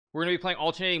We're going to be playing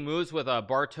alternating moves with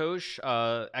Bartosh,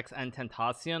 XN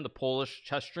Tentacion, the Polish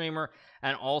chess streamer,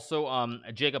 and also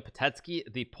Jacob Patecki,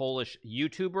 the Polish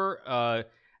YouTuber,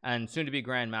 and soon to be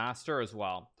Grandmaster as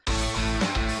well.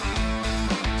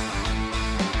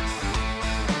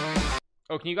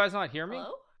 Oh, can you guys not hear me?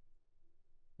 Hello?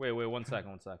 Wait, 1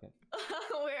 second.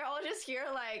 We're all just here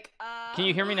like, Can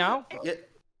you hear me now? Yeah.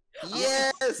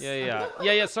 Yes.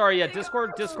 Yeah. Sorry. Yeah,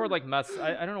 Discord like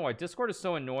I don't know why Discord is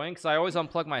so annoying because I always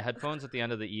unplug my headphones at the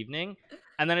end of the evening,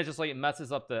 and then it just like it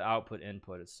messes up the output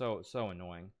input. It's so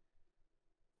annoying.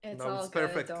 It's No, it's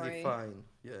perfectly fine.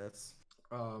 Yes.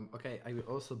 Okay, I will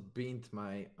also bind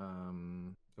my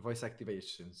voice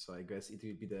activation, so I guess it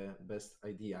will be the best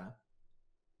idea.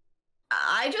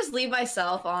 I just leave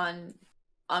myself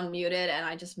unmuted and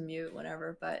I just mute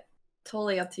whatever, but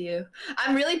totally up to you.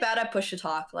 I'm really bad at push to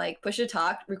talk. Like push to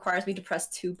talk requires me to press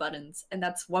 2 buttons, and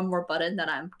that's one more button that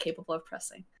I'm capable of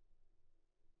pressing.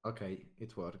 Okay,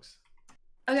 it works.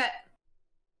 Okay.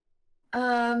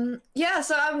 Yeah,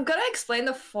 so I'm gonna explain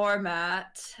the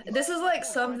format. This is like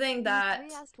something that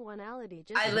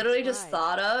I literally just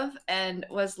thought of and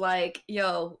was like,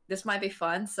 yo, this might be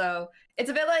fun. So it's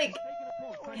a bit like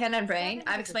hand and brain.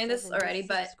 I've explained this already,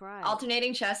 but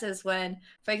alternating chess is when,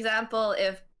 for example,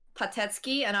 if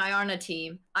Patecki and I are on a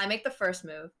team, I make the first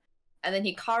move, and then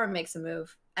Hikaru makes a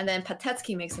move, and then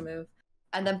Patecki makes a move,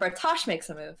 and then Bartosh makes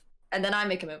a move, and then I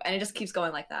make a move, and it just keeps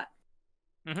going like that.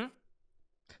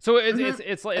 So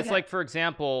it's like, for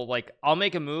example, like I'll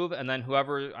make a move, and then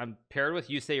whoever I'm paired with,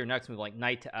 you say your next move, like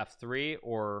knight to f3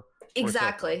 or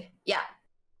exactly. Yeah.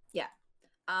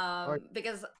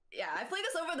 Because I played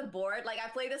this over the board. Like I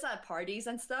played this at parties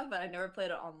and stuff, but I never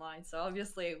played it online. So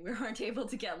obviously we weren't able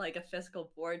to get like a physical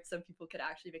board so people could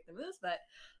actually make the moves. But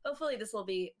hopefully this will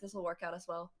work out as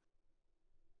well.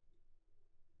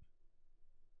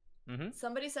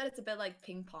 Somebody said it's a bit like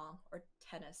ping pong or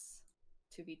tennis,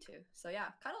 2v2. So yeah,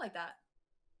 kind of like that.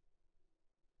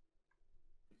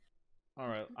 All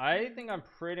right, I think I'm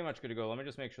pretty much good to go. Let me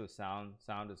just make sure the sound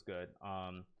is good.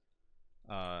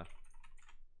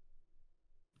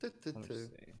 Let me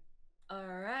see. All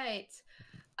right.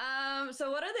 So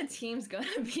what are the teams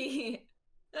gonna be?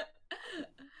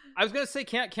 I was gonna say,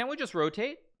 can't we just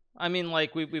rotate? I mean,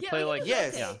 like we play like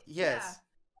yes.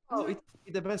 Oh, it's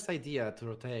the best idea to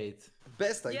rotate.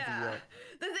 Best idea. Yeah.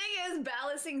 The thing is,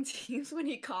 balancing teams when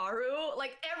Hikaru,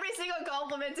 like every single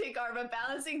compliment to Hikaru, but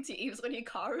balancing teams when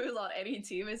Hikaru is on any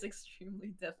team is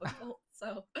extremely difficult.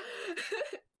 So.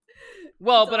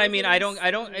 Well, but I mean, I don't.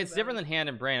 It's different than hand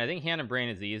and brain. I think hand and brain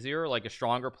is easier. Like a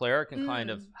stronger player can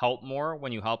kind of help more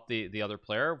when you help the other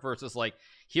player versus like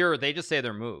here they just say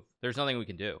their move. There's nothing we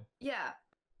can do. Yeah,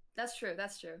 that's true.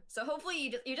 So hopefully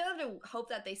you just have to hope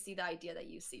that they see the idea that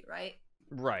you see, right?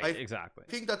 Right. Exactly.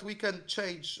 I think that we can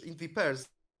change in the pairs,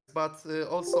 but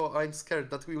also I'm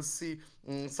scared that we will see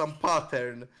some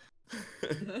pattern.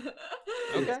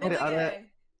 Okay. Sorry, ale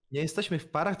nie jesteśmy w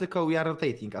parach, tylko we are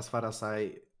rotating as far as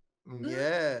I...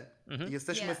 Nie,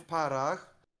 jesteśmy w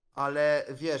parach, ale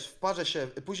wiesz, w parze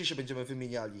później się będziemy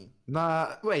wymieniali. No,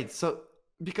 wait, so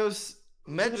because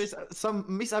there is some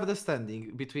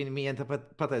misunderstanding between me and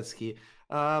Patecki.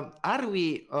 Are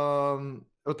we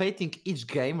rotating each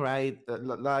game, right?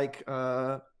 Like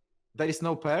there is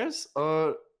no pairs,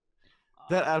 or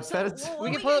there are pairs?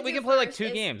 We can play like 2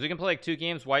 games. We can play like 2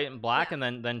 games, white and black, and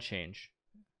then change.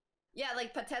 Yeah,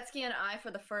 like Patecki and I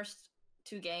for the first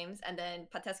 2 games, and then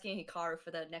Patecki and Hikaru for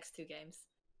the next 2 games.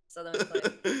 So then we play.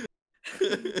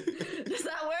 Does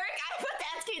that work?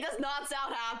 Patecki does not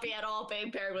sound happy at all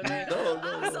being paired with me. No.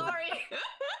 I'm sorry.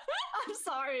 I'm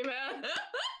sorry, man.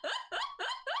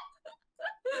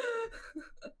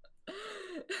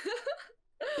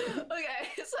 Okay,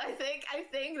 so I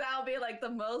think that'll be like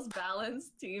the most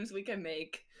balanced teams we can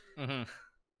make.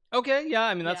 Okay, yeah,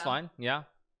 I mean that's fine. Yeah.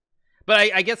 But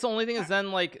I guess the only thing is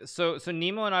then like so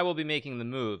Nemo and I will be making the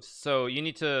moves. So you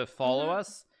need to follow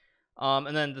us.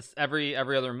 And then this every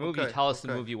other move you tell us the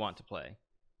move you want to play.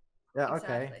 Yeah,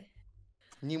 okay. Exactly.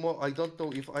 Nemo, I don't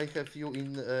know if I have you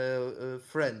in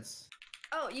friends.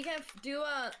 Oh, you can do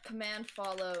a command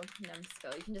follow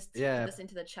Nemsko. You can just type this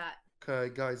into the chat.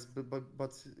 Okay, guys,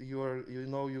 but you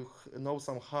know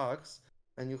some hacks,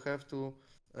 and you have to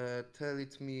tell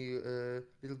it me a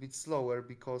little bit slower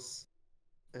because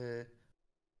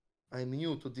I'm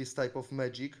new to this type of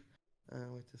magic.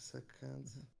 Wait a second.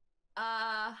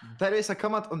 There is a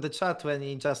command on the chat when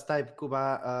you just type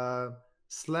Kuba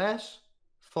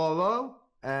 /follow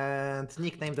and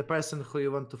nickname the person who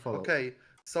you want to follow. Okay,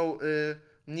 so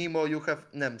Nemo, you have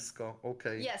Nemsko.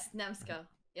 Okay. Yes, Nemsko.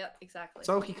 Yep, exactly.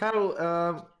 So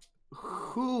Hikaru,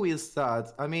 who will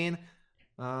start? I mean,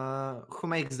 Who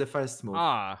makes the first move?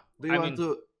 Ah, Do you want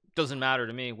to? Doesn't matter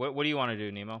to me. What do you want to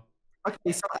do, Nemo?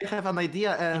 Okay, so I have an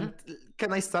idea, and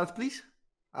can I start, please?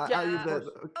 Yeah. I will,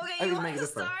 Okay, I you will want make to the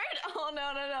first. start? Oh no.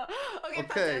 Okay,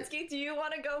 Okay. Patecki, do you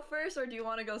want to go first or do you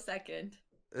want to go second?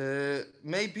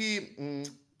 Maybe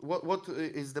what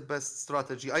is the best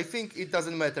strategy? I think it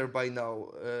doesn't matter by now.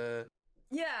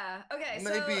 Yeah. Okay.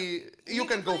 Maybe so you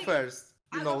can go first.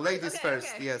 You I'll know, go first? ladies Okay, first.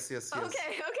 okay. Yes. Okay,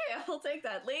 I'll take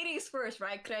that. Ladies first,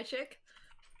 right, Krecik?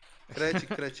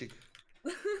 Krecik.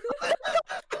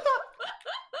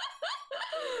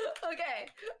 Okay.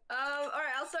 All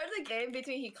right. I'll start the game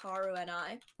between Hikaru and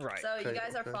I. Right. So you Okay,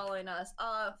 guys are okay. following us.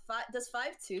 Does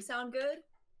 5-2 sound good?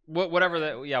 Whatever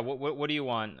that. Yeah. What do you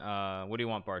want? What do you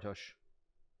want, Bartosh?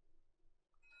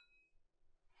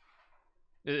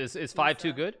 Is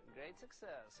 5-2 good? Great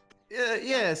success.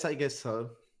 Yes, I guess so.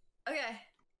 Okay.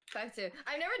 5-2.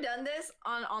 I've never done this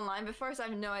online before, so I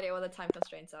have no idea what the time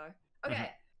constraints are.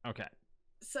 Okay. Okay.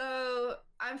 So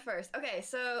I'm first. Okay.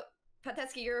 So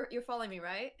Patecki, you're following me,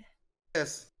 right?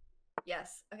 Yes.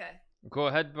 Yes. Okay. Go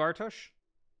ahead, Bartosh.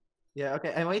 Yeah.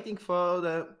 Okay. I'm waiting for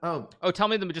the. Oh. Tell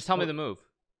me just tell me the move.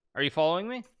 Are you following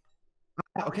me?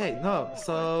 Okay. No.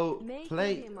 So Make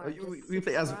play. him or just We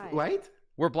play as subscribe. white.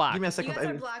 We're black. Give me a You second. guys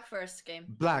are black first game.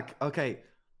 Black. Okay.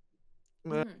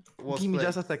 Mhm. Was Give me played.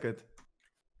 just a second.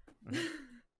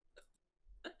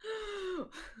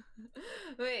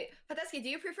 Wait, Patecki, do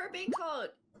you prefer being called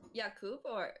Jakub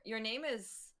or your name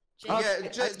is? Oh, Yeah,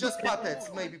 just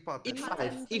Patets, maybe Patets.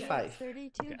 E5. E5.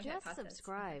 32 Okay, just Patecki.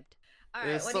 subscribed. All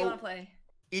right, what do you so- want to play?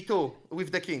 E2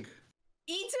 with the king.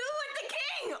 E2 with the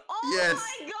king. Oh Yes.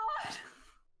 my god!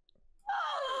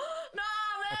 No,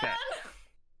 man. Okay.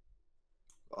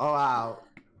 Oh wow,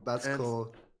 that's And-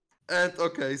 cool. And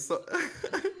okay, so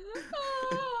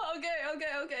Oh,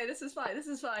 okay. This is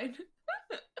fine.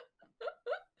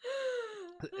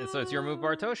 So it's your move,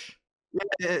 Bartosh.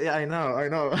 Yeah, I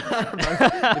know.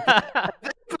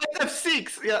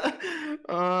 F6. Yeah.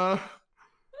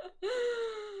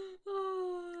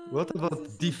 What about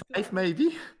D5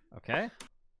 maybe? Okay.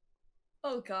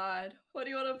 Oh god, what do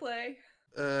you want to play?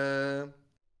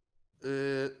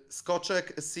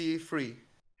 Skoczek C3.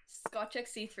 Skoczek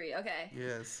C3. Okay,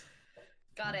 Yes.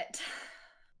 got it.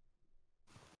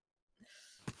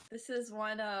 This is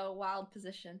one wild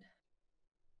position.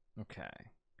 Okay.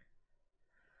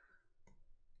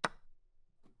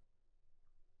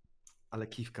 Ale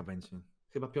kiwka będzie.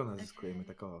 Chyba piona zyskujemy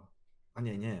tak o. A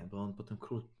nie, bo on potem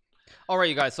król. All right,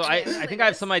 you guys. So I think I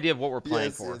have some idea of what we're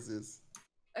playing for. Yes.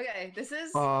 Okay, this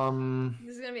is Um.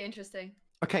 gonna be interesting.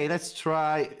 Okay, let's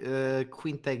try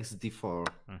queen takes d4.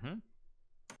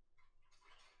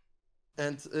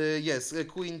 And yes,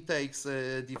 queen takes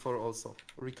d4 also.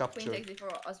 Recapture. Queen takes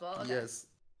D4 as well. Okay. Yes.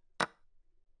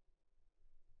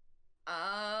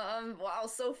 Wow,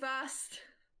 so fast.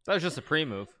 That was just a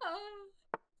pre-move.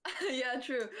 Yeah,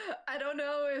 true. I don't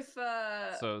know if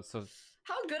So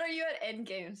how good are you at end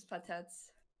games,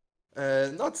 Patets?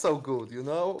 Not so good, you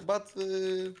know, but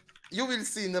you will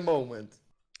see in a moment.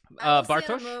 I will see in a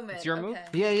Bartosh, moment, it's your move.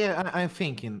 okay. Yeah, I'm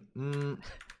thinking.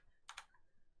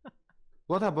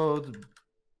 What about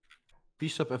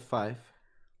bishop f5?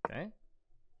 Okay.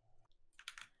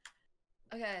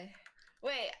 Okay.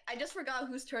 Wait, I just forgot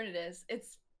whose turn it is.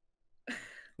 It's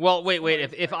Well, wait.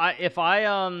 If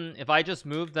I just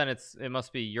moved, then it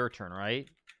must be your turn, right?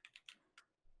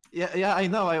 Yeah, I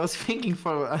know. I was thinking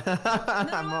for.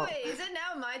 no, wait. Is it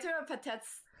now my turn or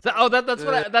Patets?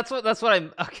 That's what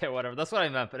I'm. Okay, whatever. That's what I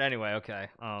meant. But anyway, okay.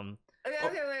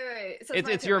 Okay, wait. So It's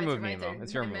my your turn, move, my Nemo. turn.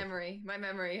 It's your move. My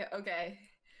memory. Okay.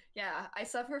 Yeah, I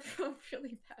suffer from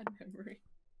really bad memory.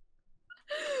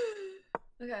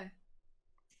 Okay.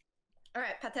 All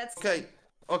right, Patets.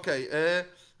 Okay.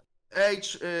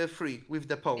 H3 with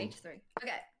the pawn. H3.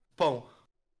 Okay. Pawn.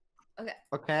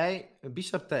 Okay,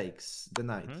 bishop takes the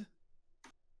knight. Mhm.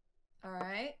 All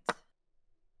right.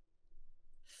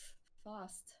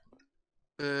 Fast.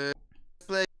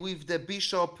 Play with the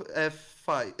bishop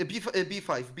f5.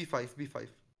 B5.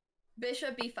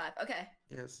 Bishop B5. Okay.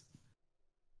 Yes.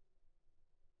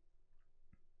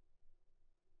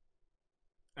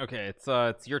 Okay,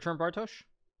 it's your turn, Bartosh.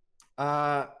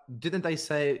 Didn't I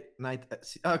say knight?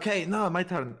 Okay, no, my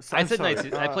turn. So, I I'm said sorry.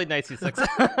 knight. I played knight c6.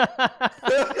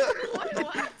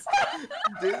 What?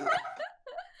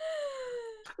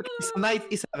 So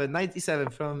knight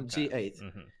e7 from Okay. g8.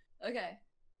 Mhm. Okay.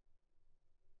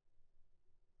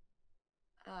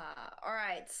 All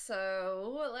right.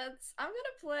 So I'm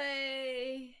gonna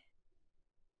play.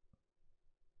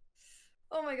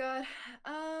 Oh my god.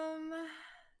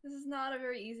 This is not a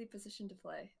very easy position to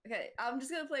play. Okay, I'm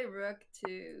just gonna play rook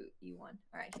to e1. All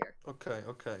right, here. Okay,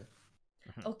 okay.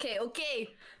 Okay.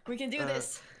 We can do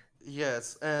this.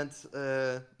 Yes, and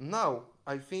now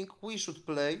I think we should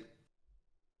play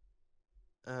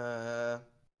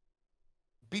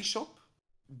bishop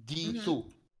d2.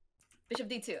 Bishop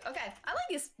d2. Okay, I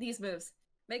like these moves.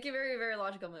 Make it very, very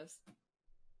logical moves.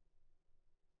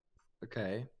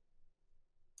 Okay.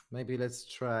 Maybe let's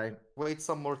try. Wait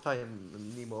some more time,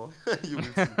 Nemo. You will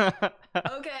see.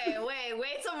 Okay,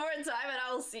 wait some more time and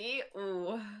I'll see.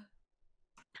 Ooh.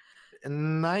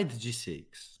 Knight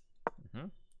g6.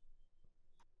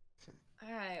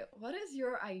 Alright, what is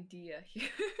your idea here?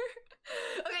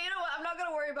 Okay, you know what? I'm not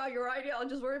gonna worry about your idea. I'll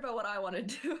just worry about what I want to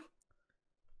do.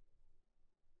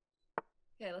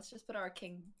 Okay, let's just put our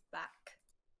king back.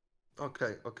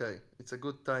 Okay. It's a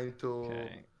good time to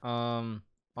Okay.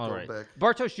 All right. back.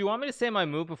 Bartosh, do you want me to say my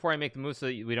move before I make the move so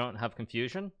that we don't have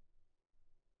confusion?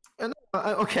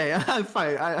 Okay, I'm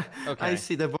fine. Okay. I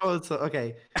see the board, so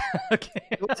okay. Okay.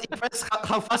 I was impressed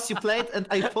how fast you played, and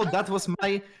I thought that was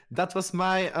my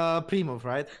pre-move,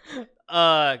 right?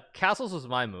 Castles was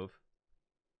my move.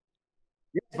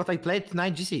 Yes, but I played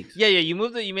knight g6. Yeah, you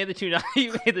moved it. You made the two knight.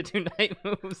 You made the two knight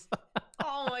moves.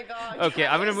 Oh my god. Okay,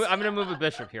 I'm guys. gonna move a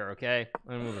bishop here. Okay,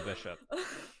 I'm gonna move a bishop.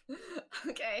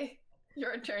 Okay,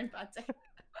 your turn, Patecki.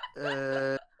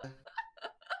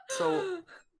 So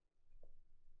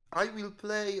I will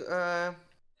play a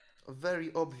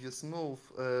very obvious move,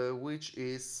 which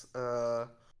is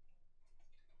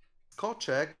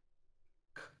Koczek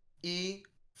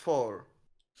e4.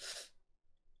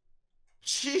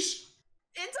 Sheesh.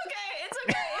 It's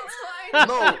fine.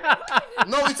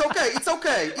 No, it's okay.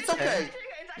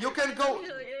 You can go.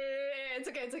 It's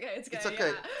okay. It's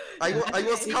okay. Yeah. I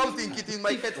was counting it in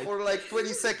my head for like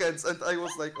 20 seconds, and I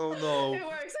was like, oh no. It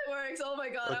works. Oh my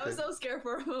god, I was so scared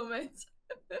for a moment.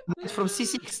 From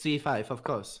c6 to e5, of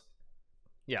course.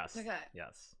 Yes. Okay.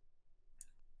 Yes.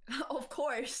 Of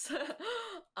course.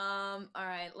 All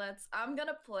right. I'm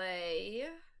gonna play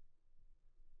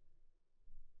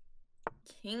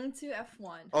king to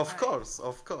f1. Of course,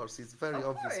 it's very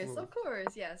obvious move. Of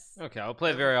course, yes. Okay, I'll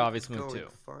play a very obvious move Going too.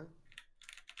 fine.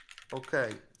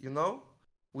 Okay,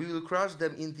 we will crush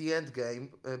them in the end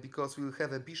game because we will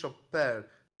have a bishop pair.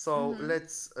 So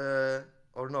let's,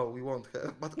 or no, we won't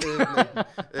have, but maybe.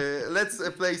 Let's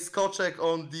play Koczek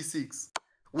on d6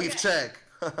 with check.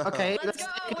 Okay, Let's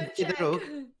go with take check. the rook.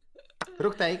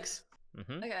 Rook takes.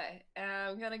 Okay,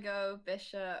 I'm gonna go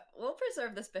bishop. We'll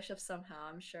preserve this bishop somehow,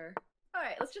 I'm sure. All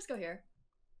right, let's just go here.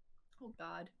 Oh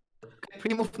god.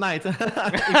 Pre-move knight. If he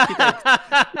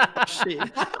takes.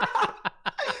 Shit.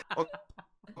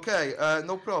 Okay,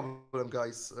 no problem,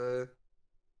 guys.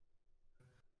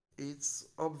 It's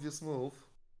obvious move.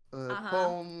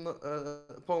 Pawn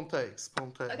takes.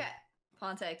 Okay,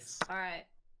 pawn takes. All right.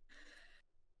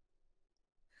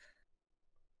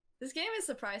 This game is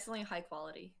surprisingly high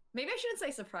quality. Maybe I shouldn't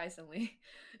say surprisingly.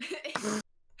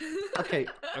 Okay.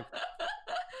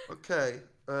 Okay.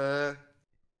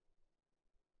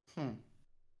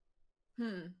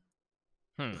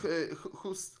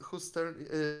 Whose turn?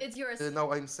 It's yours.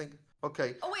 Now I'm saying.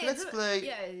 Okay. Oh wait, let's play.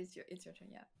 Yeah, it's your turn.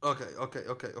 Yeah. Okay.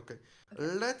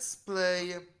 Let's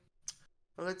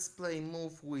play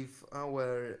move with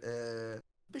our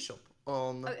bishop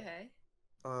on. Okay.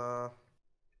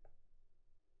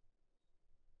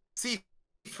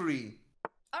 c3.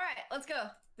 All right, let's go.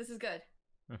 This is good.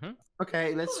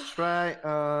 Okay, let's try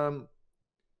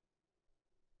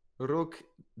rook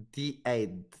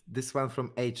d8. This one from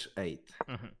h8.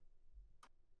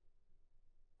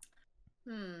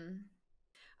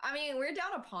 I mean, we're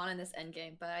down a pawn in this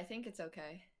endgame, but I think it's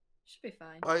okay. Should be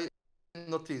fine. I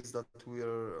noticed that we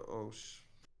are. Oh,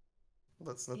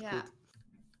 that's not good.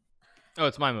 Oh,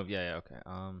 it's my move. Yeah. Okay.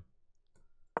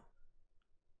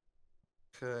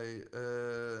 Okay.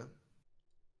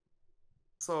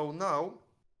 So now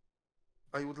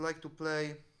I would like to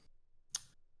play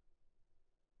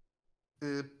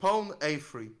pawn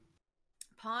a3.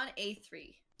 Pawn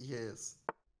a3. Yes.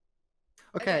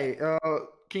 Okay,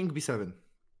 king b7.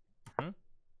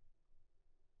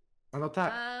 An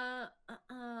attack.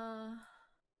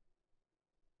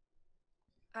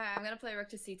 Alright, I'm gonna play rook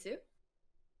to c2.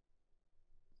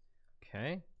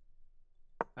 Okay.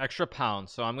 Extra pound,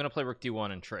 so I'm gonna play rook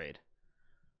d1 and trade.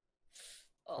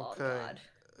 Oh okay. god.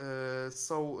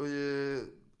 So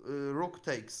rook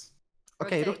takes.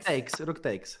 Okay, rook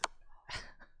takes.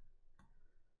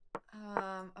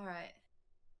 All right.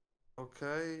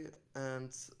 Okay,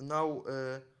 and now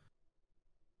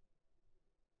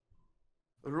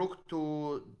rook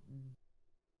to.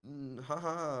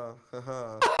 Haha,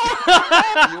 haha.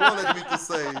 You wanted me to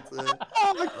say it.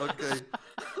 Okay.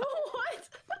 What?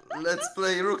 Let's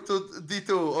play rook to d2.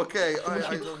 Okay, I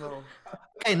don't know.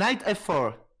 Okay, knight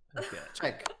f4. Okay.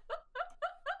 Check.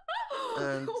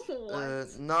 And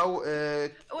What? now,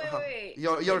 Wait.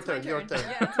 your It's my turn, your turn.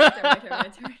 Yeah, it's my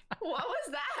turn. What was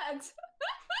that? I'm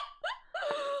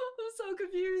so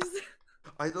confused.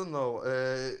 I don't know.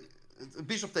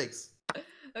 Bishop takes.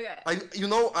 Okay. I'm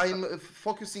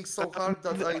focusing so hard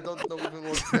that I don't know even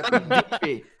what's happening. Knight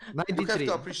d3. Knight You have to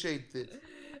d3. appreciate it.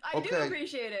 I do Okay.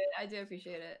 appreciate it. I do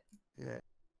appreciate it. Yeah.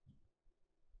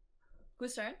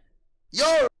 Whose turn? Your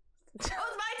Oh, it's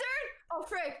my turn? Oh,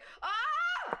 frick.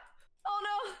 Ah! Oh,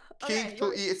 no. Okay, king to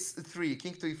e3.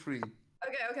 King to e3.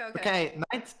 Okay. Okay,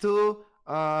 knight to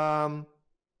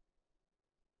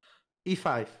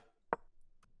e5.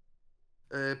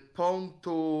 Pawn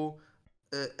to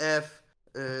f.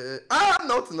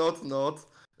 Not.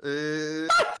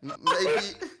 Maybe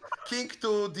king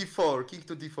to d4. King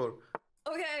to d4.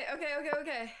 Okay.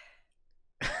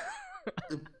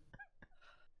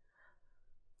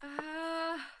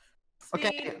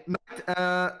 Okay, Speed. knight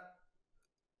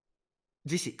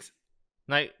g6.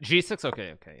 Knight g6.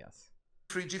 Okay, yes.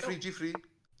 G3.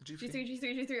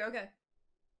 G3, okay.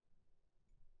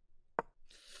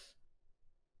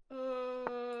 Oh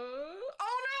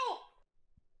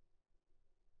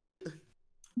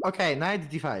Okay, knight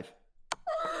d5.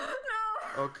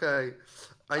 no! Okay.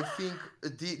 I think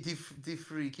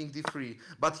d3, king d3.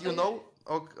 But you Okay. know,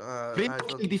 okay, I King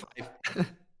don't... d5.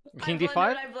 King I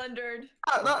d5. blundered.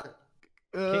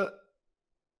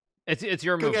 It's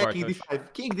your move, Okay, king Bartosh.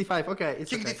 d5. King d5. Okay, it's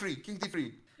King okay.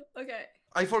 d3. Okay.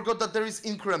 I forgot that there is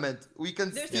increment. We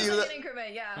can There's still... still like an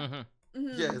increment, yeah. Mm-hmm.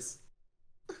 Mhm. Yes.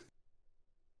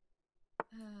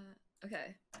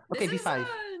 Okay. Okay, This d5. is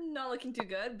not looking too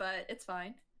good, but it's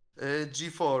fine.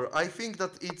 G4. I think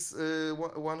that it's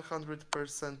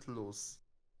 100% loose.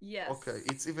 Yes. Okay,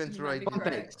 it's even You might right be here.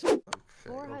 correct. Okay,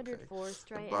 404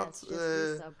 Stray But, S just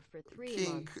resubbed for 3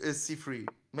 King months. c3.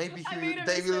 Maybe I he made will, a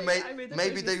they will mistake. make. I made the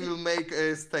Maybe big they mistake. will make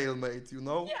a stalemate. You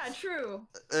know. Yeah, true.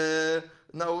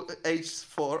 Now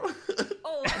h4.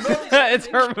 Oh, It's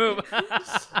her move.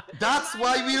 That's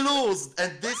why we lose,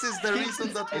 and this is the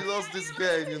reason that we lost this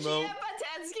game. You know. GM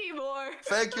Patecki more.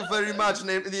 Thank you very much,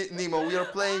 Nemo. We are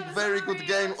playing I'm very sorry, good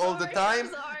game I'm all the sorry, time,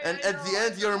 I'm sorry, and I at the know,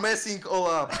 end I you're know. messing all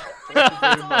up. Thank you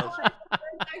very much.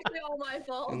 It's actually all my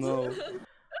fault. No.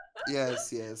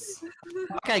 Yes.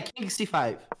 Okay, king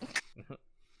c5.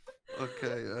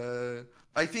 Okay.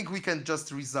 I think we can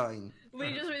just resign.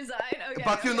 We just resign. Okay.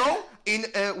 But you okay. know, in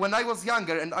when I was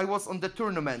younger and I was on the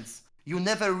tournaments, you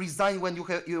never resign when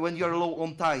when you're low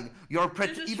on time.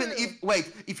 This is even true.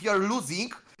 if you're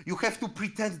losing, you have to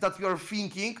pretend that you're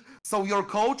thinking. So your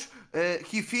coach,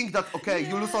 he think that okay,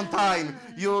 you lose on time.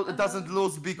 You doesn't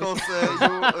lose because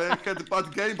you had a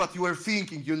bad game, but you were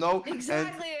thinking, you know.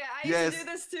 Exactly. I used to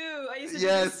do this too.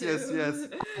 Yes.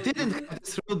 Didn't have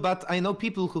this rule, but I know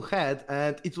people who had,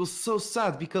 and it was so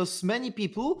sad because many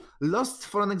people lost,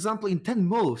 for an example, in 10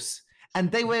 moves, and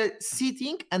they were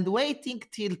sitting and waiting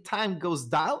till time goes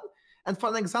down. And for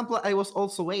an example, I was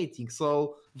also waiting.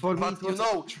 So for me, But it you was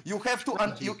know, you have to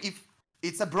if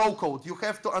it's a bro code, you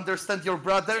have to understand your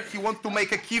brother. He wants to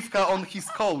make a kivka on his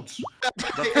coach.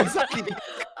 exactly.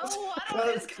 Oh, what Well,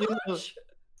 on this coach?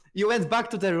 You went back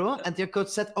to the room and your coach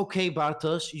said, okay,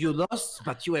 Bartosz, you lost,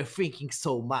 but you were thinking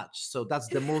so much. So that's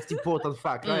the most important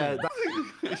fact. Right?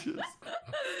 This is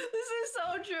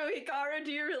so true. Hikaru,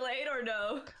 do you relate or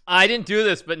no? I didn't do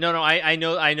this, but no, I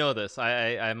know this.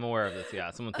 I'm aware of this.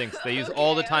 Yeah, someone thinks they use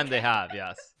all the time they have.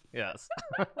 Yes. Yeah,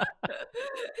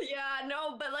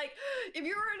 no, but like, if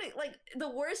you were like, the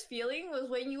worst feeling was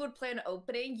when you would play an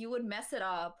opening, you would mess it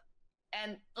up.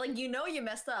 And like you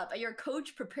messed up and your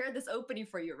coach prepared this opening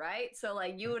for you, right? So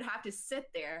like you would have to sit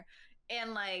there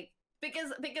and like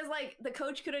because like the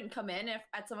coach couldn't come in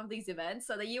at some of these events,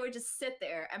 so that you would just sit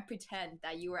there and pretend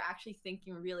that you were actually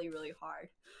thinking really, really hard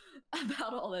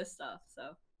about all this stuff.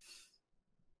 So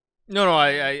No, I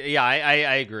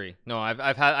agree. No,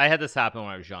 I had this happen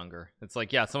when I was younger. It's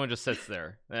like, yeah, someone just sits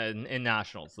there in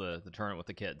nationals, the tournament with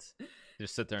the kids. They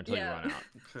just sit there until you run out.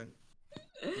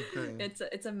 Okay.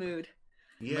 It's a mood.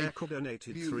 Yeah,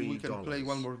 donated $3. We can play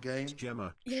one more game.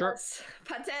 Gemma. Sure. Yes.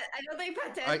 I don't think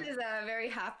Patet is very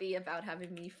happy about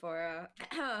having me for.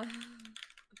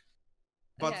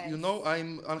 But Okay. you know,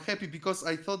 I'm unhappy because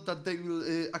I thought that they will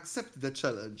accept the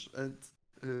challenge. And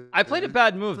I played a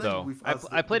bad move play though. with us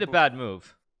I played a before. bad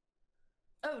move.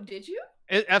 Oh, did you?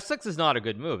 F6 is not a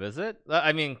good move, is it?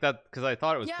 I mean, that because I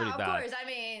thought it was pretty Yeah, of bad. course. I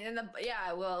mean,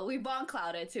 well, we bomb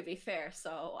clouded to be fair,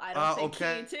 so I don't think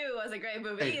okay. King 2 was a great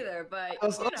move either. But I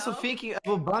was also thinking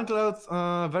about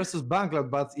Bankload versus Bankload,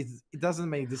 but it doesn't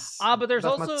make this But there's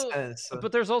that also much sense.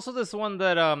 but there's also this one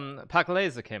that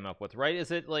Pakaleza came up with, right?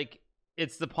 Is it like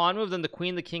it's the pawn move, then the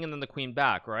queen, the king, and then the queen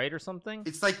back, right, or something?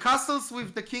 It's like castles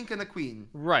with the king and the queen.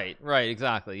 Right,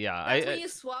 exactly. Yeah, that's when you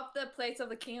swap the plates of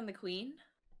the king and the queen.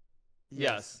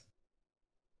 Yes.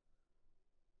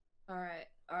 All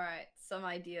right. Some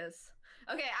ideas.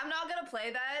 Okay, I'm not gonna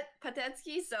play that,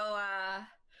 Patecki, so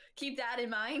keep that in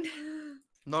mind.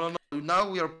 No. Now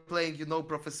we are playing,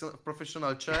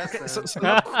 professional chess. Okay, so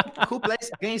who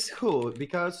plays against who?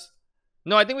 Because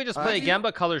no, I think we just play again,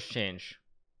 but colors change.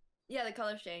 Yeah, the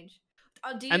colors change.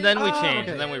 And then we change,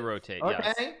 okay. and then we rotate. Okay.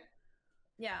 Yes.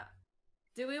 Yeah.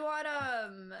 Do we want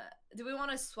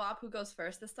to swap who goes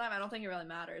first this time? I don't think it really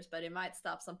matters, but it might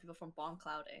stop some people from bomb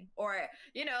clouding, or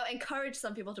encourage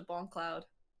some people to bomb cloud.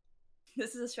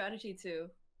 This is a strategy too.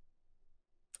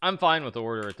 I'm fine with the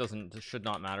order. It should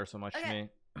not matter so much to me.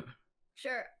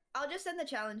 Sure. I'll just send the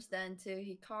challenge then to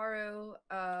Hikaru.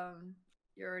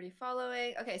 You're already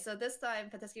following. Okay, so this time,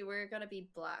 Patecki, we're gonna be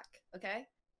black. Okay.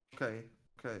 Okay.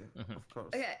 Of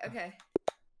course. Okay.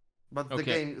 But the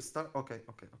game start. Okay.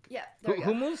 Yeah.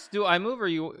 Who moves? Do I move or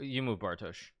you move,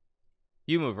 Bartosh?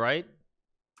 You move, right?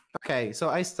 Okay, so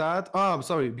I start. Oh, I'm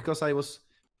sorry because I was.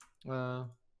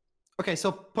 Okay,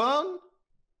 so pawn.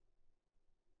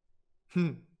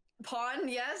 Pawn,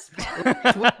 yes. Pawn.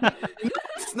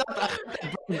 It's not.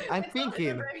 I'm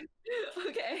thinking.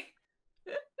 Okay.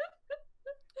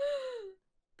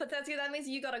 Patecki, that means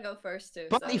you gotta go first too.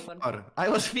 Pawn e4. I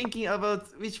was thinking about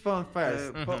which pawn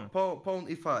first. Pawn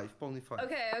e5. Pawn e5.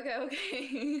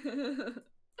 Okay.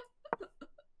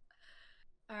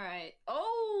 All right.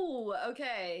 Oh,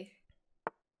 okay.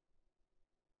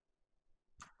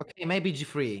 Okay, maybe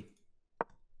g3.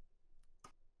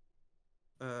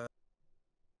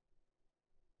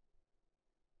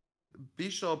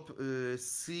 Bishop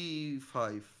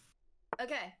c5.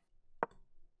 Okay.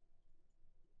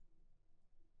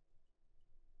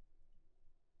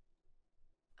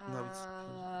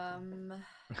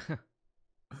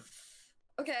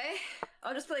 Okay,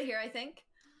 I'll just play here, I think.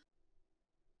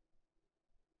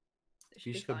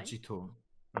 Bishop g2.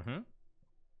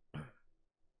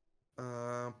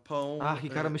 Pawn...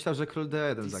 Hikaru myślał, że król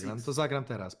d1 zagram. No to zagram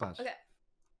teraz, patrz. Okay.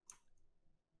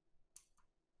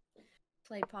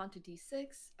 Play pawn to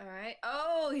d6. Alright.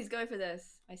 Oh, he's going for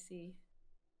this. I see.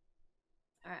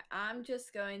 Alright, I'm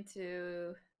just going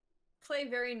to play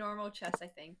very normal chess, I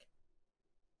think.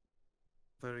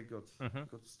 Very good.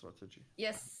 Good strategy.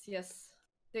 Yes.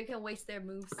 They can waste their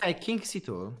moves. Okay, king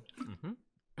c2.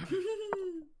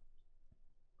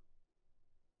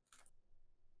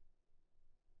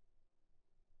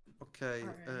 Okay,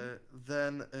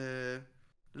 then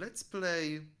let's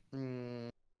play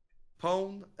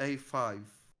pawn a5.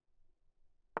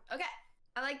 Okay,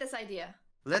 I like this idea.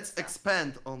 Let's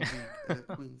expand on the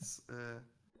queens.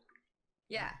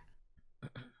 Yeah.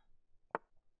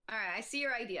 All right, I see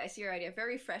your idea.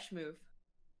 Very fresh move.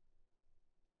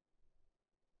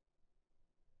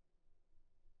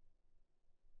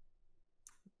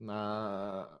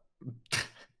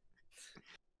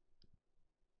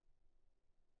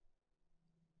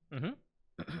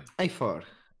 a4.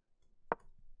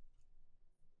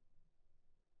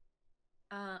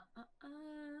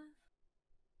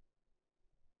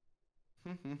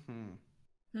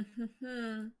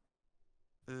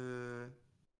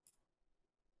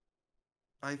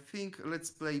 I think let's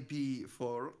play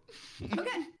b4.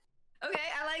 Okay, I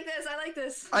like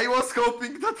this. I was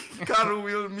hoping that Hikaru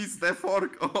will miss the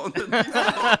fork on the Waiting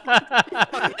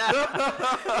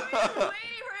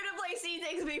for her to play c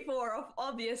takes b4,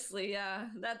 obviously, yeah.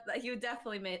 That you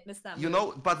definitely missed that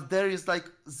move. But there is like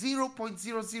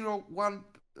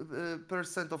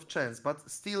 0.001% of chance, but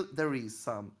still there is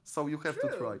some, so you have to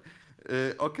try.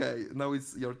 Okay, now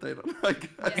it's your turn, I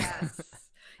guess. Yes.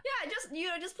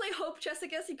 Yeah, just play hope chess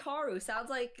against Hikaru. Sounds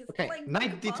like Okay,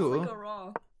 knight d2. Go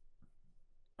wrong.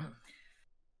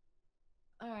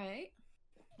 All right.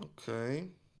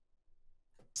 Okay.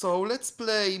 So let's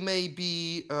play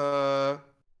maybe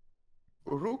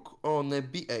rook on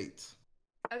b8.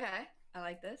 Okay, I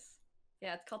like this.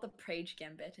 Yeah, it's called the Prage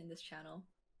Gambit in this channel.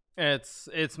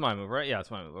 It's my move, right? Yeah,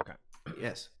 it's my move. Okay.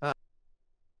 Yes. Okay.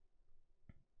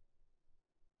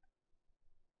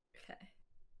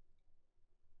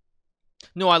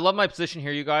 No, I love my position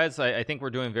here, you guys. I think we're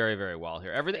doing very, very well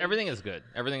here. Everything is good.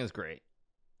 Everything is great.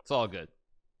 It's all good.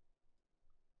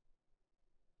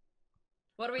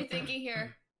 What are we thinking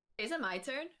here? Is it my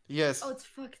turn? Yes. Oh, it's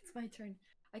my turn.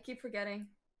 I keep forgetting.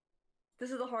 This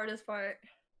is the hardest part.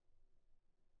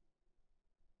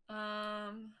 Okay,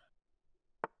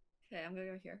 I'm gonna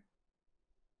go here.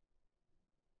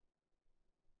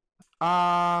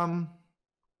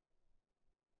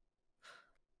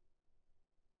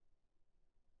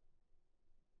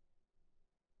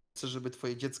 Chcę, żeby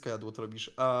twoje dziecko jadło, to robisz.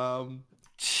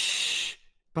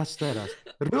 Patrz teraz.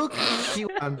 Rook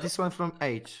C1, this one from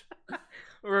H.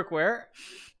 Rook where?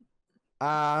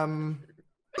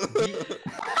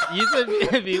 You said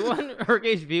V1? Rook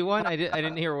H V1? I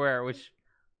didn't hear where, which...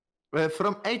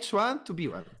 From H1 to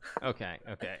B1. Okay.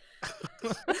 Why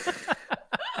was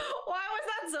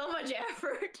that so much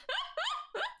effort?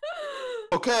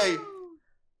 Okay.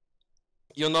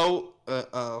 You know,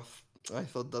 I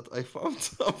thought that I found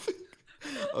something.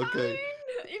 Okay.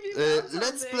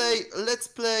 Let's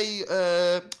play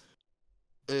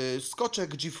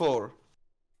skoczek G4.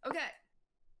 Okay.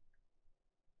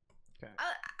 I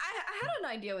had an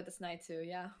idea with this knight too,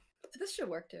 yeah. This should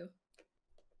work too.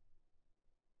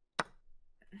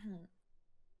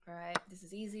 Alright, this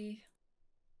is easy.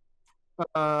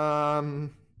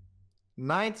 Knight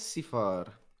C4.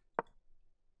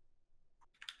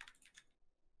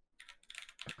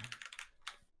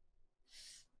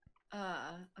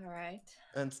 Alright.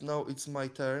 And now it's my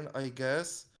turn, I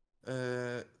guess.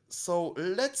 So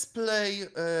let's play.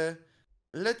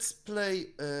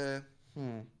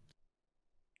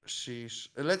 Sheesh.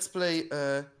 Let's play.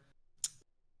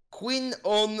 Queen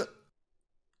on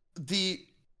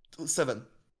D7.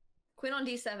 Queen on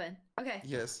D7. Okay.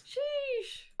 Yes.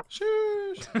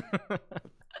 Sheesh.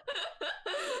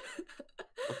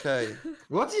 Okay.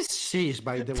 What is sheesh,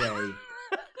 by the way?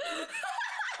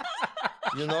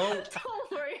 You know?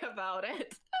 Don't worry about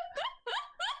it.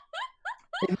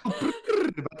 I know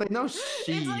brr, but I know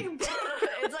she.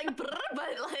 It's like brr,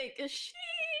 but like sheesh.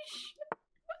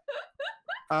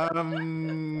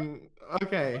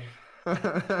 Okay.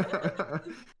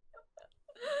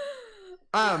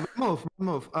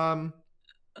 Move.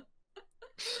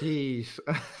 Sheesh.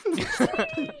 You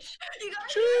gotta go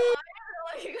higher,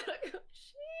 like you gotta go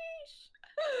sheesh.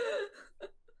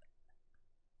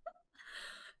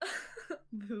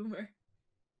 Boomer.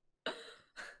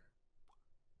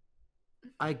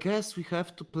 I guess we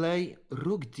have to play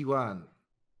Rook D1.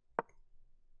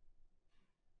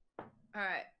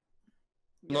 Alright.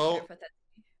 No.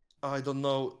 I don't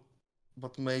know,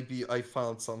 but maybe I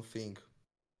found something.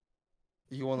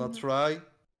 You wanna try?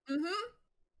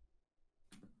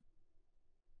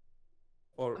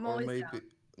 Or maybe down.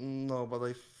 no, but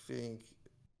I think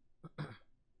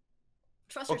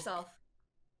Trust yourself.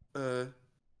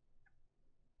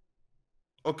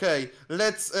 Okay,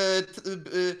 let's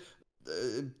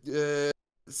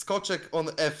skoczek on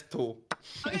F2.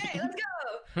 Okay, let's go.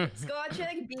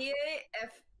 Skoczek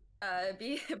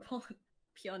B8 pawn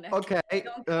F. Okay,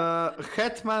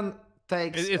 Hetman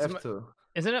takes F2.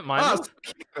 Isn't it my move?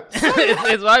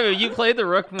 It's my move. You played the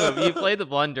rook move. You played the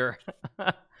blunder.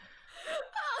 You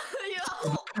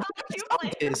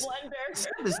played the blunder.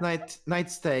 This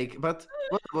knight stake, but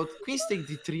what about queen stake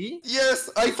D3? Yes,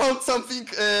 I found something.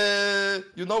 Good.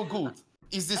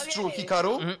 Is this true,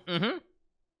 Hikaru? Mm-hmm.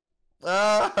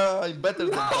 I'm better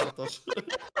than Bartosh.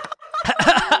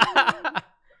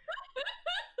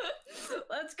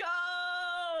 Let's go.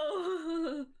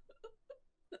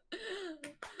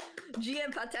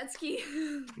 GM Patecki.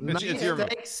 Knight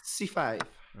takes C5.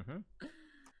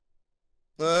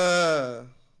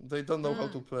 They don't know how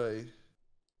to play.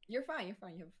 You're fine.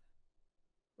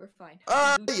 We're fine.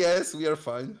 Yes, we are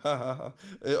fine.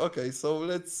 Okay, so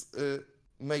let's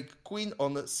make queen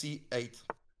on C8.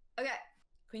 Okay,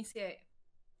 queen C8.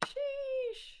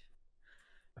 Sheesh.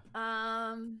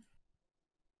 I'm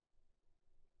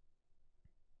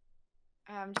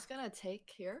just gonna take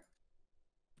here.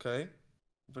 Okay,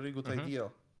 very good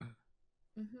idea.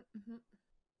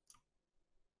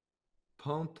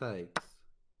 Pawn takes.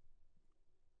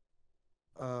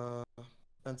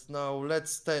 And now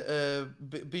let's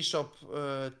bishop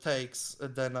takes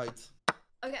the knight.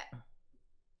 Okay.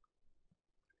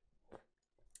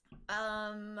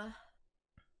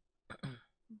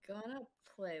 Gonna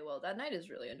play. Well, that knight is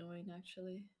really annoying,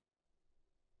 actually.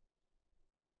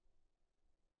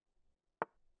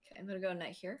 Okay, I'm gonna go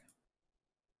knight here.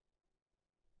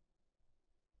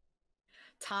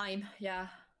 Time, yeah.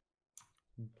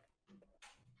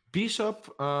 Bishop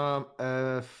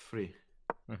F3.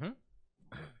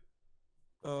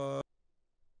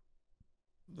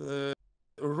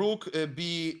 Rook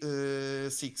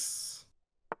B6.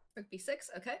 Rook B6,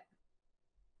 okay.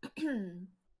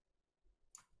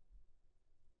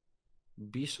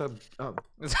 Bishop. Oh,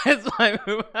 That's my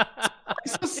move. I'm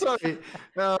so sorry.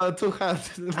 Too hard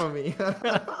for me.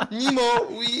 Nemo,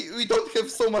 we don't have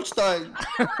so much time.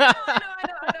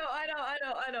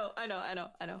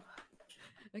 I know.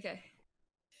 Okay.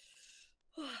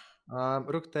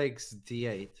 Rook takes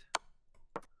d8.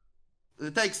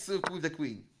 Takes with the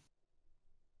queen.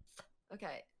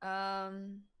 Okay.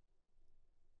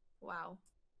 Wow.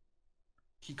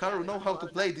 Hikaru know how to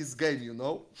play this game, you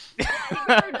know?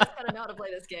 Hikaru does kind of know how to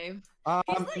play this game.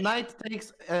 Knight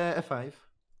takes f5.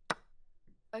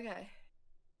 Okay.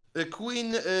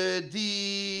 Queen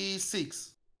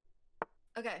d6.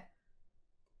 Okay.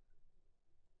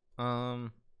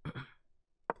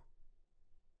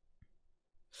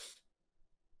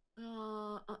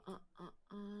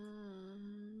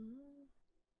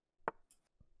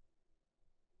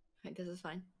 Wait, this is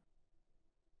fine.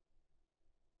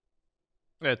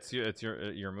 It's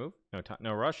your move.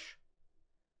 No rush.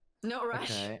 No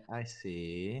rush. Okay, I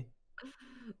see.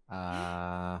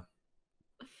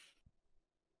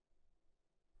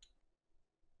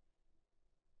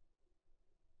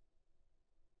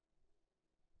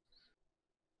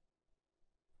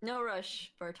 No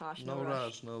rush, Bartosh. No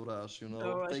rush, you know.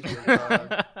 No rush. Take your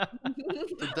time.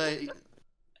 Today,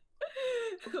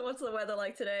 What's the weather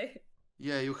like today?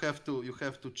 yeah, you have to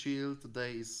chill.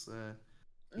 Today is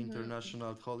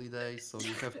international holiday, so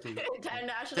you have to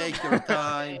International take your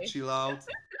time, holiday. chill out.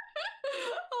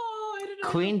 Oh, I didn't know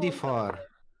Queen the d4.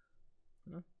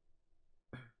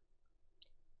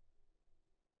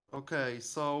 Okay,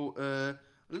 so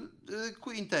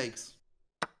queen takes.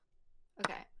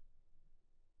 Okay.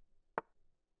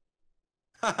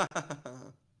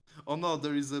 Oh no,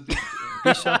 there is a big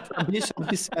Bishop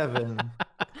d7.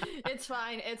 It's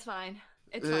fine. It's fine.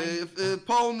 It's fine.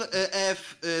 pawn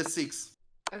f6.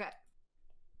 Okay.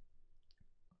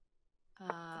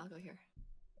 I'll go here.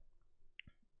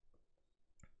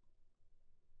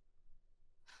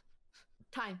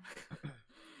 Time.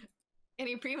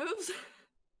 Any pre-moves?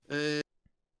 Uh,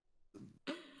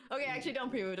 Okay, actually, don't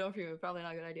pre-move. Don't pre-move. Probably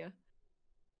not a good idea.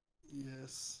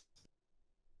 yes.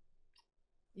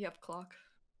 You have clock.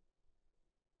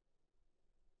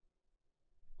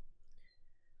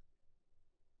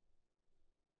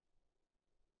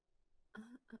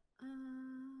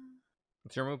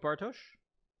 What's your move, Bartosh?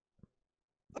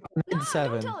 No, d7.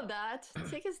 don't tell him that.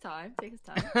 Take his time. Take his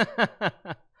time.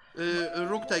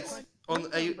 Rook takes on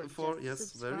a4.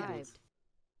 Yes, very good.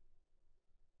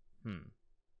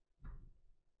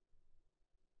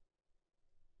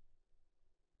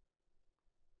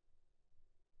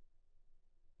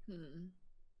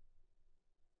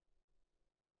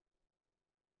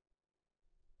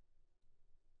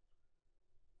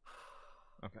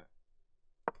 Okay.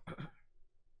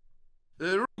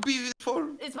 Rook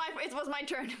b4. It was my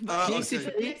turn. Okay.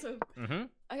 Next move.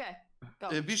 Okay, go.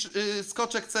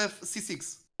 Skoczek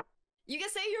c6. You can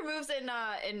say your moves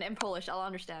in Polish. I'll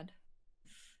understand.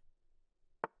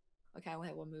 Okay, I only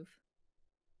have one move.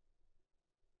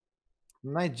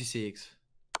 Knight g6.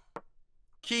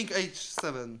 King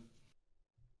h7.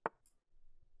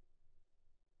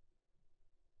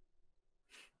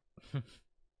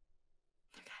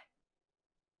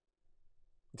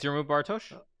 It's your move,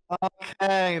 Bartosh?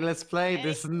 Okay, let's play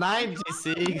this knight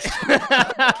g6.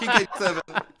 King h7.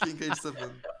 King h7.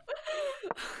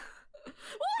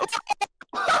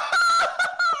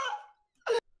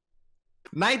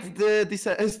 Knight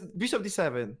d7. Bishop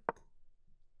d7.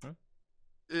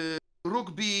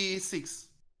 Rook b6.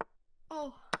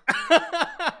 Oh.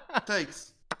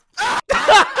 Takes.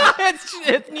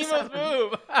 it's Nemo's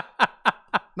move.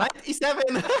 Knight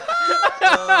e7.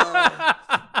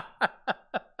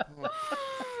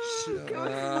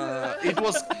 It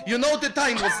was, you know, the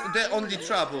time was the only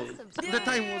trouble. The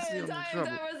time was the only trouble.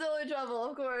 Time was the only trouble,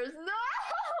 of course.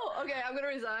 No. Okay, I'm gonna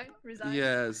resign. Resign.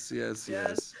 Yes. Yes.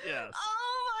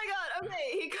 Oh my god.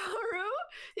 Okay,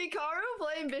 Hikaru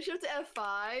playing bishop to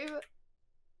f5.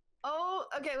 Oh,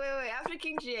 okay, wait. After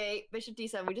king g8, bishop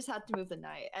d7, we just had to move the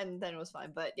knight, and then it was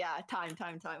fine. But yeah, time.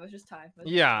 It was just time.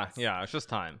 Yeah, it's just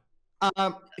time.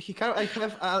 Hikaru, I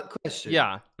have a question.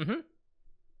 Yeah.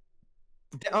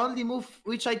 The only move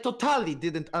which I totally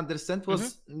didn't understand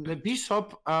was the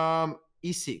bishop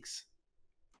e6.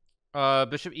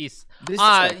 Bishop east. This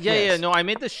Yeah. yes. No, I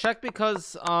made this check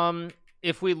because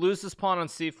if we lose this pawn on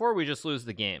c4, we just lose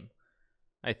the game.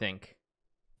 I think.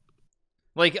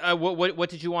 Like, what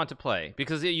did you want to play?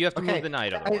 Because you have to move the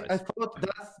knight otherwise. I thought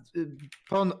that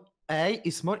pawn A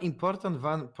is more important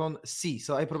than pawn C,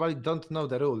 so I probably don't know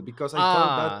the rule because I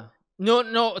thought that.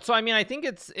 No. So I mean, I think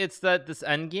it's that this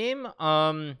end game.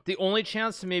 The only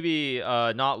chance to maybe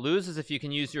not lose is if you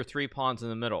can use your 3 pawns in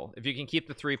the middle. If you can keep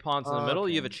the 3 pawns in the middle,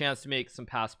 you have a chance to make some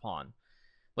pass pawn,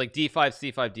 like d5,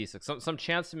 c5, d6. Some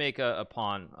chance to make a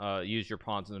pawn. Use your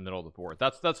pawns in the middle of the board.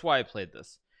 That's why I played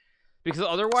this, because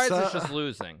otherwise it's just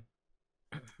losing.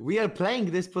 We are playing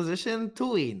this position to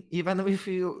win, even if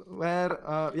you were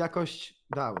jakoś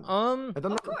down. I don't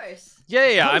know. Of course.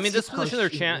 Yeah. I mean, this position,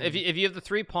 there's chance. If you have the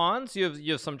 3 pawns,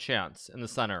 you have some chance in the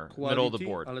center, middle of the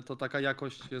board. Ale to taka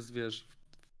jakość jest, wiesz.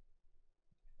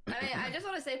 I mean, I just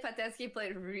want to say Patecki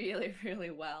played really,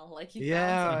 really well. Like he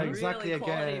Yeah, found some exactly really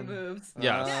quality again. moves.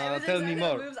 Yes. Yeah, it was Tell exactly me the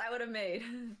more. moves I would have made.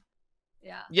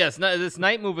 Yeah. Yes, this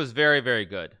knight move was very, very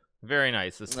good. Very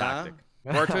nice. This tactic.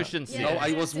 Bartosh didn't see Yeah. it. No,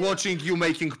 I was watching you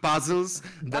making puzzles,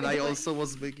 then I also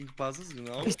was making puzzles, you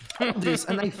know? I saw this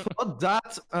and I thought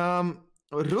that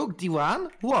Rook D1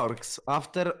 works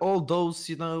after all those,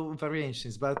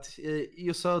 variations, but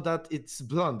you saw that it's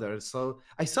blunder. So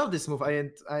I saw this move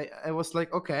and I was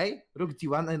like, okay, Rook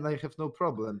D1 and I have no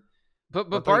problem. But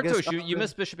I guess Bartosh, you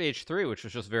missed Bishop H3, which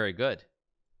was just very good.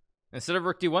 Instead of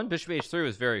Rook D1, Bishop H3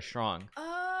 was very strong.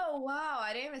 Oh wow,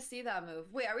 I didn't even see that move.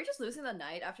 Wait, are we just losing the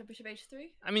knight after Bishop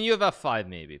H3? I mean, you have F5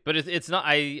 maybe, but it's not.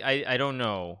 I don't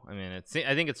know. I mean,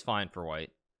 I think it's fine for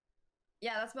white.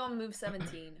 Yeah, that's on move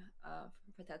 17.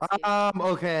 For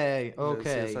Patecki.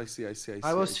 Okay. Yes, I see.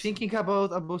 I was thinking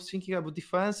about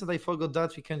defense, and I forgot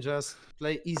that we can just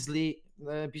play easily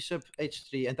Bishop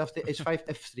H3 and after H5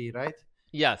 F3, right?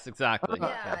 Yes, exactly.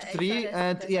 Yeah, F3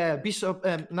 and Bishop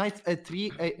Knight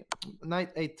A3,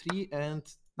 Knight A3 and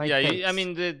Knight takes. I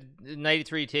mean, the knight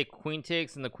E3 take queen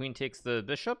takes, and the queen takes the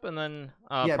bishop, and then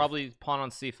probably pawn on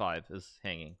C5 is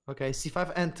hanging. Okay,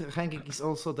 C5 and hanging is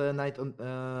also the knight on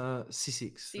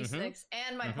C6. C6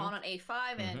 and my pawn on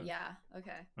A5 and yeah,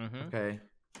 okay. Okay.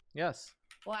 Yes.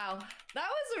 Wow, that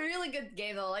was a really good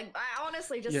game though. Like, I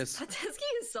honestly just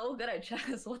Patecki is so good at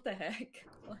chess. What the heck?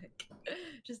 Like,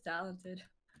 just talented.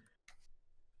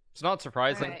 It's not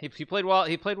surprising. Right. He played well.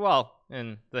 He played well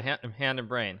in the hand and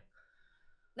brain.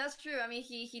 That's true. I mean,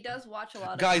 he does watch a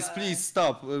lot. Guys, of, please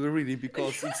stop, really,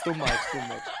 because it's too much.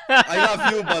 I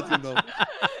love you, but you know.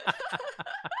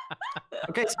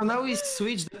 Okay, so now we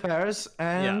switch the pairs,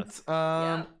 and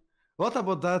what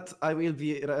about that? I will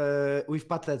be with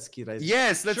Patecki, right?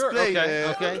 Yes, let's sure, play.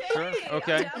 Okay, sure,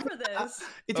 okay. I'm down for this.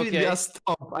 It will be a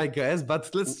stop, I guess,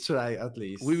 but let's try at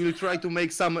least. We will try to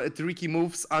make some tricky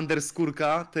moves under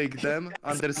skórka, take them,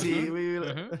 under C. We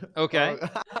will... Okay.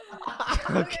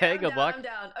 Okay, good luck. I'm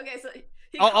down. Okay, so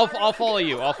I'll follow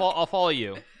you. I'll follow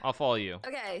you. I'll follow you.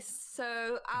 Okay,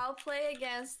 so I'll play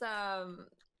against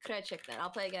Krecik then. I'll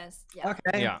play against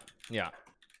Okay. Yeah.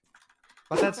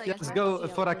 But let's go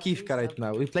for a Kivka right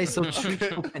now. We play some tricky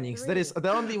openings. That is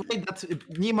the only way that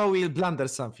Nemo will blunder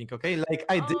something, okay? Like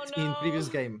I did in previous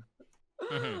game.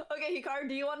 Okay, Hikaru,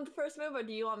 do you want the first move or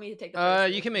do you want me to take the first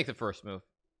move? You can make the first move.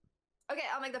 Okay,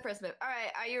 I'll make the first move. All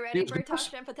right, are you ready,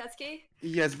 Bartosh and Patecki?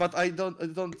 Yes, but I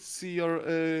don't see your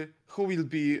who will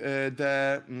be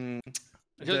the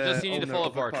Just you need to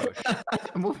follow Bartosh.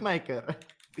 Move maker.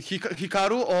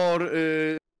 Hikaru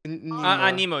or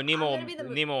Nemo? Nemo will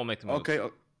make the move. Okay.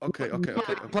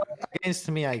 Against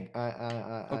me,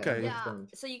 okay. Yeah,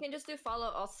 so you can just do follow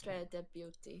Austria the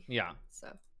beauty. Yeah. So,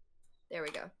 there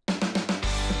we go.